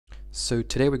So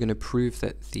today we're going to prove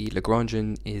that the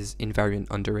Lagrangian is invariant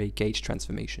under a gauge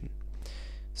transformation.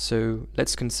 So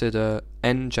let's consider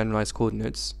n generalized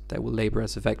coordinates that we'll label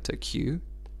as a vector q,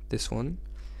 this one,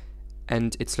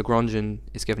 and its Lagrangian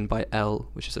is given by L,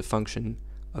 which is a function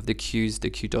of the q's, the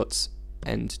q dots,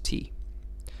 and t.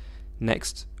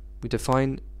 Next, we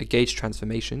define a gauge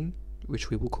transformation, which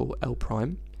we will call L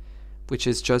prime, which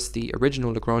is just the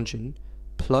original Lagrangian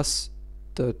plus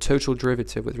the total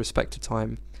derivative with respect to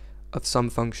time of some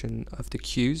function of the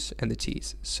q's and the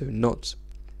t's. So not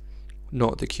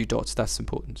the q dots, that's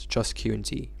important, just q and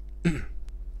t.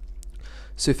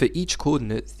 So for each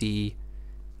coordinate, the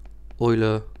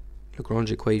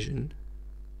Euler-Lagrange equation,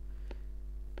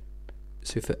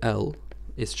 so for L,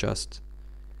 is just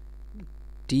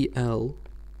dl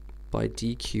by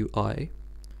dqi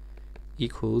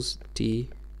equals d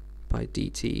by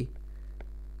dt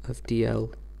of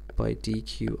dl by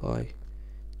dqi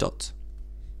dot.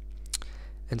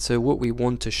 And so what we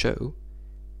want to show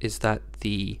is that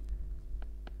the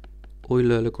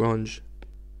Euler-Lagrange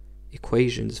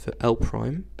equations for L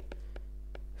prime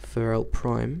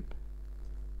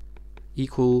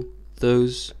equal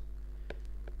those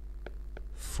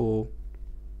for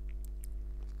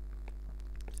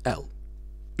L.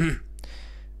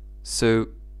 So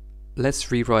let's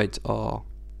rewrite our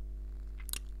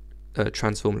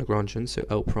transform Lagrangian. So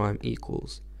L prime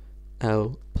equals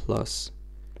L plus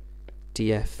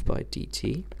df by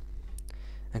dt,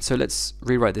 and so let's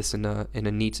rewrite this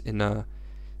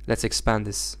let's expand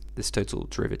this total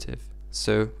derivative.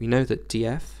 So we know that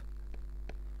df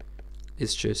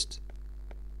is just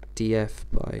df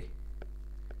by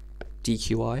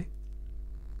dqi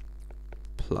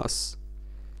plus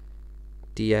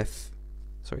df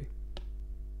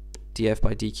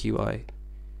by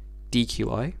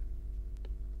dqi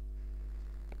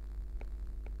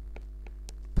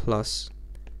plus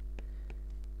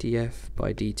df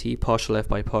by dt, partial f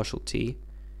by partial t,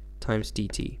 times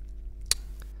dt.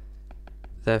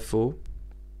 Therefore,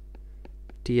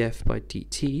 df by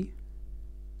dt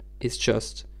is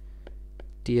just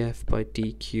df by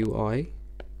dqi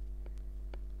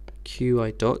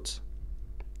qi dot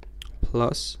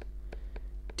plus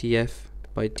df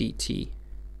by dt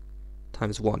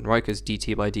times 1, right? Because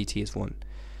dt by dt is 1.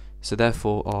 So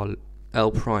therefore our L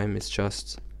prime is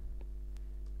just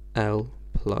L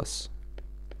plus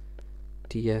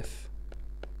df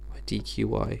by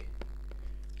dqi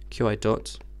qi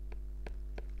dot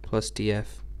plus df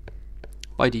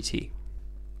by dt.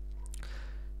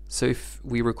 So if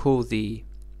we recall the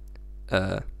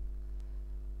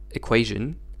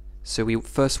equation, so we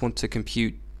first want to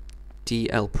compute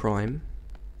dl prime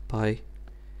by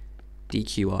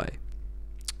dqi,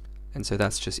 and so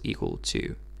that's just equal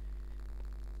to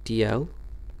dl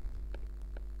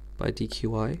by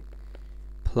dqi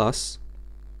plus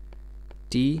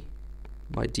d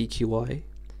by dqi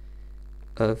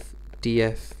of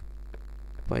df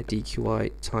by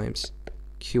dqi times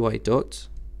qi dot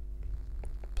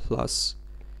plus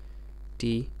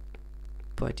d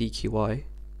by dqi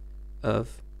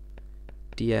of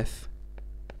df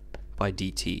by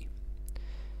dt.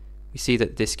 We see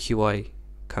that this qi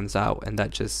comes out, and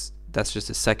that's just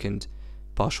a second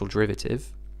partial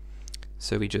derivative.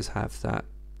 So we just have that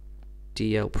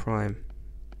dl prime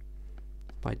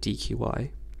by dqi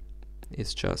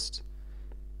is just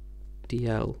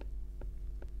dl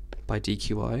by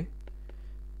dqi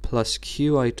plus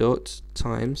qi dot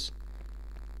times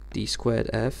d squared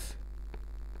f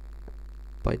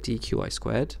by dqi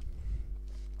squared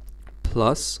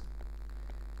plus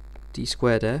d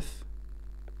squared f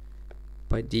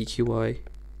by dqi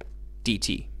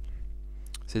dt.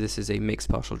 So this is a mixed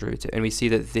partial derivative, and we see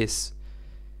that this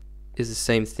is the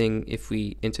same thing if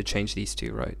we interchange these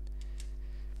two, right?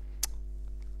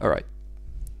 Alright,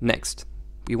 next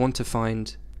we want to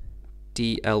find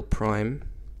dl prime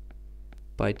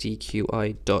by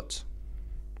dqi dot.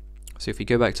 So if we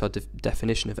go back to our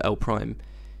definition of L prime,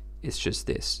 it's just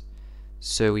this.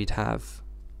 So we'd have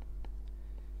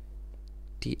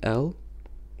dl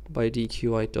by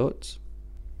dqi dot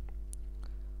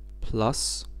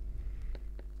plus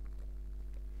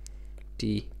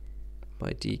d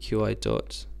by dqi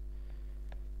dot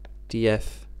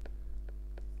df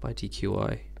by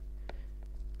dqi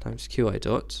times qi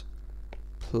dot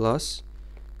plus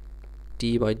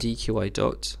d by dqi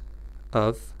dot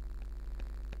of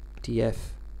df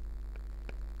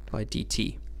by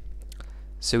dt.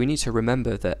 So we need to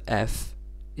remember that f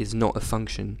is not a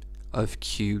function of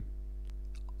q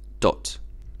dot,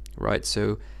 right?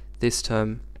 So this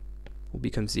term will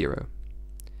become 0.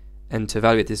 And to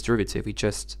evaluate this derivative, we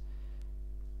just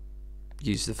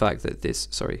use the fact that this,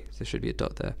 sorry, there should be a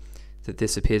dot there, that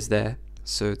this appears there,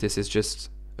 so this is just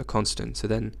a constant. So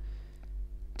then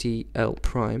dl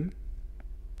prime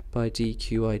by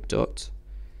dqi dot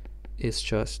is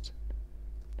just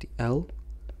dl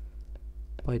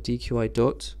by dqi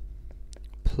dot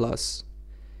plus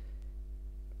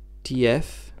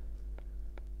df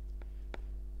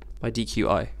by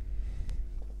dqi.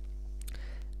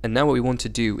 And now what we want to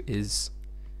do is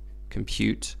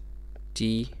compute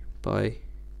d by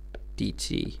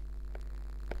dt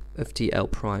of dl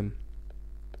prime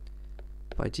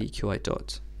by dqi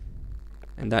dot,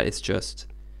 and that is just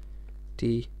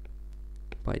d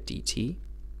by dt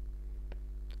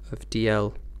of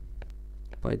dl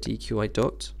by dqi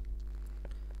dot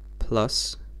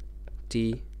plus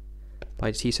d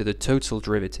by dt, so the total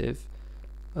derivative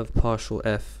of partial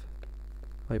f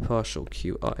by partial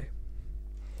qi.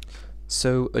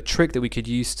 So a trick that we could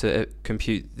use to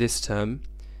compute this term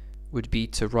would be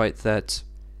to write that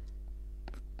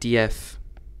df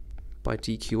by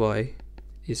dqi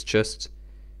is just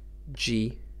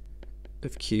g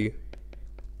of q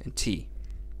and t,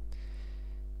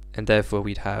 and therefore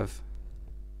we'd have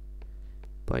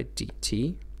by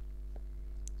dt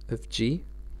of g,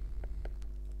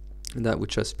 and that would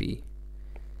just be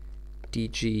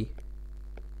dg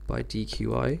by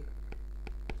dqi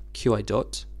qi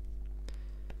dot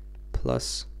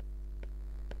plus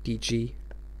dg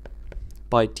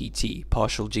by dt,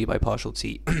 partial g by partial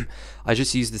t. I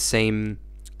just used the same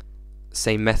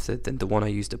method than the one I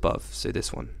used above, so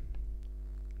this one.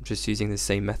 I'm just using the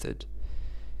same method.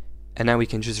 And now we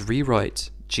can just rewrite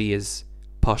g as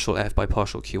partial f by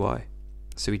partial qi.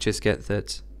 So we just get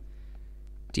that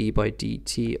d by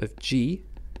dt of g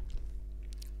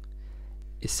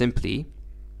is simply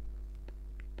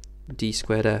d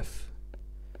squared f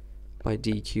by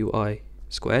dqi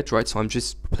squared, right? So I'm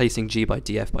just replacing g by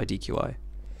df by dqi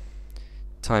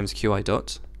times qi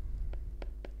dot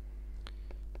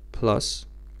plus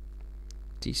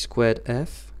d squared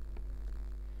f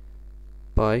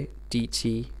by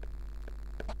dt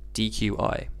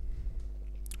dqi,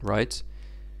 right?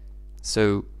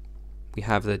 So we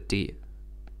have that dl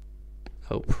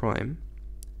prime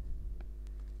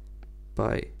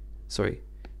by, sorry,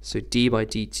 so d by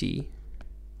dt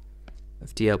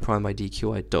of dl prime by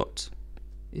dqi dot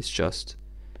is just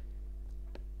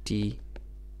d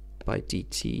by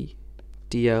dt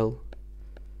dl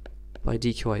by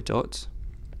dqi dot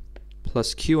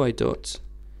plus qi dot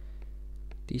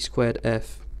d squared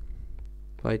f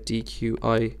by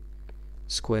dqi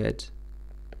squared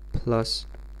plus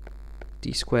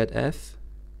d squared f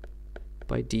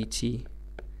by dt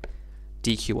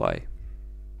dqi.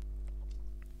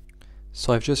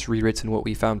 So I've just rewritten what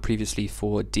we found previously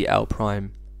for dl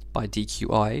prime by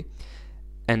dqi,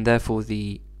 and therefore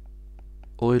the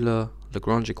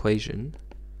Euler-Lagrange equation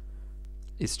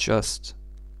is just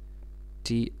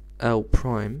dl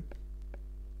prime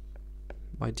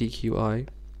by dqi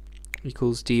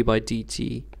equals d by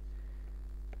dt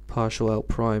partial l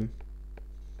prime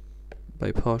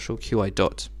by partial qi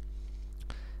dot.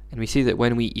 And we see that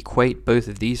when we equate both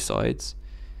of these sides,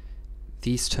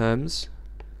 these terms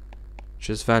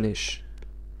just vanish,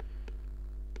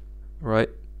 right?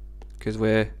 Because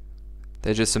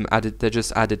they're just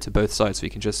added to both sides, so we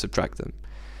can just subtract them,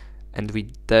 and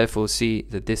we therefore see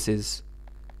that this is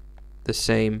the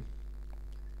same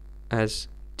as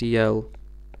dl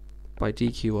by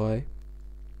dqi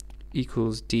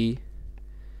equals d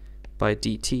by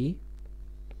dt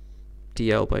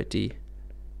dl by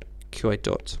dqi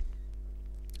dot.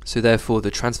 So therefore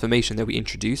the transformation that we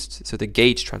introduced, so the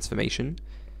gauge transformation,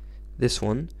 this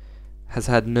one, has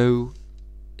had no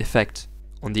effect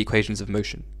on the equations of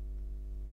motion.